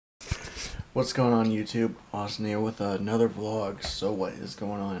What's going on, YouTube? Austin here with another vlog. So what is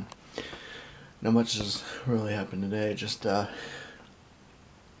going on? Not much has really happened today. Just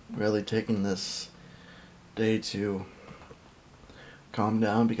really taking this day to calm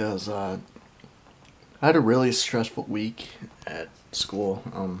down because I had a really stressful week at school.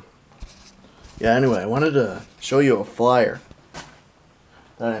 Yeah, anyway, I wanted to show you a flyer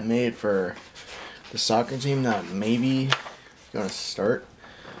that I made for the soccer team that maybe going to start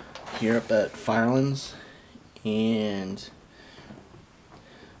here up at Firelands, and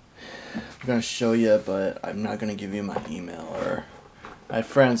I'm going to show you, but I'm not going to give you my email or my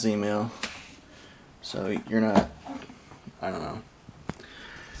friend's email, so you're not, I don't know.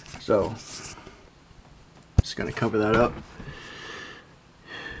 So, just going to cover that up.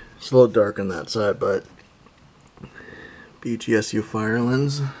 It's a little dark on that side, but BGSU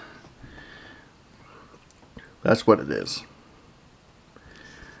Firelands, that's what it is.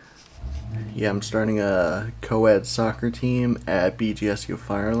 Yeah, I'm starting a co-ed soccer team at BGSU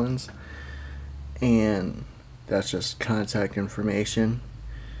Firelands, and that's just contact information.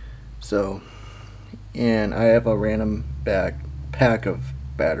 So, and I have a random pack of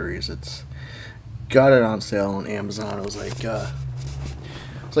batteries. It's got it on sale on Amazon. It was like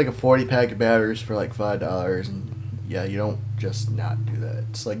it's like a 40 pack of batteries for like $5, and yeah, you don't just not do that.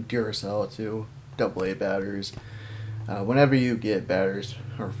 It's like Duracell too, AA batteries. Whenever you get batteries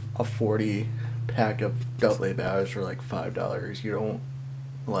or a 40 pack of AA batteries for like $5, you don't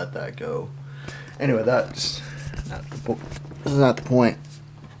let that go. Anyway, that's not this is not the point.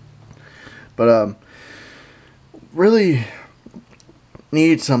 But really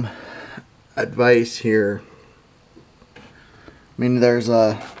need some advice here. I mean, there's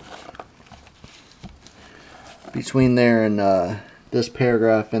between there and this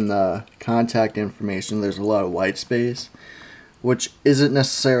paragraph and the contact information, there's a lot of white space, which isn't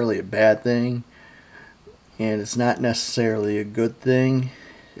necessarily a bad thing, and it's not necessarily a good thing.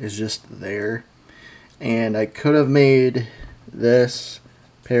 It's just there. And I could have made this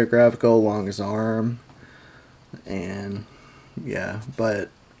paragraph go along his arm, and yeah,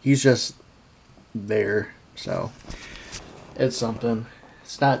 but he's just there, so it's something.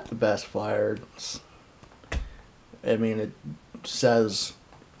 It's not the best flyer. I mean, it says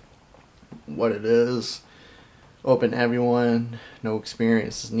what it is. Open to everyone. No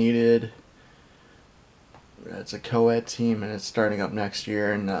experience is needed. It's a co-ed team and it's starting up next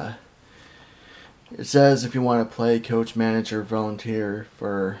year. And it says if you want to play, coach, manager, volunteer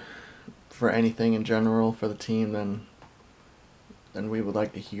for anything in general for the team, then we would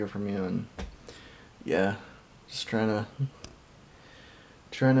like to hear from you. And yeah, just trying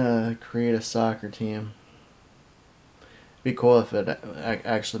to create a soccer team. Be cool if it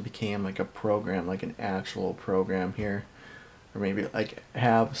actually became like a program, like an actual program here, or maybe like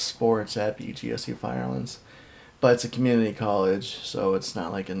have sports at BGSU Firelands, but it's a community college, so it's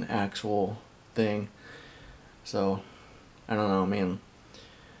not like an actual thing. So I don't know. I mean,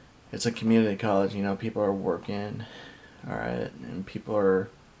 it's a community college. You know, people are working, all right, and people are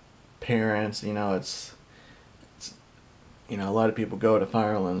parents. You know, it's you know, a lot of people go to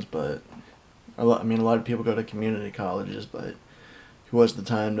Firelands, but a lot of people go to community colleges, but who has the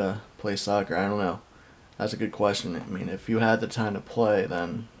time to play soccer? I don't know. That's a good question. I mean, if you had the time to play,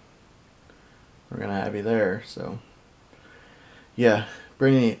 then we're going to have you there. So, yeah,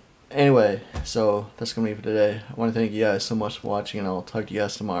 pretty neat. Anyway, so that's going to be for today. I want to thank you guys so much for watching, and I'll talk to you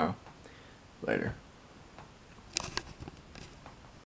guys tomorrow. Later.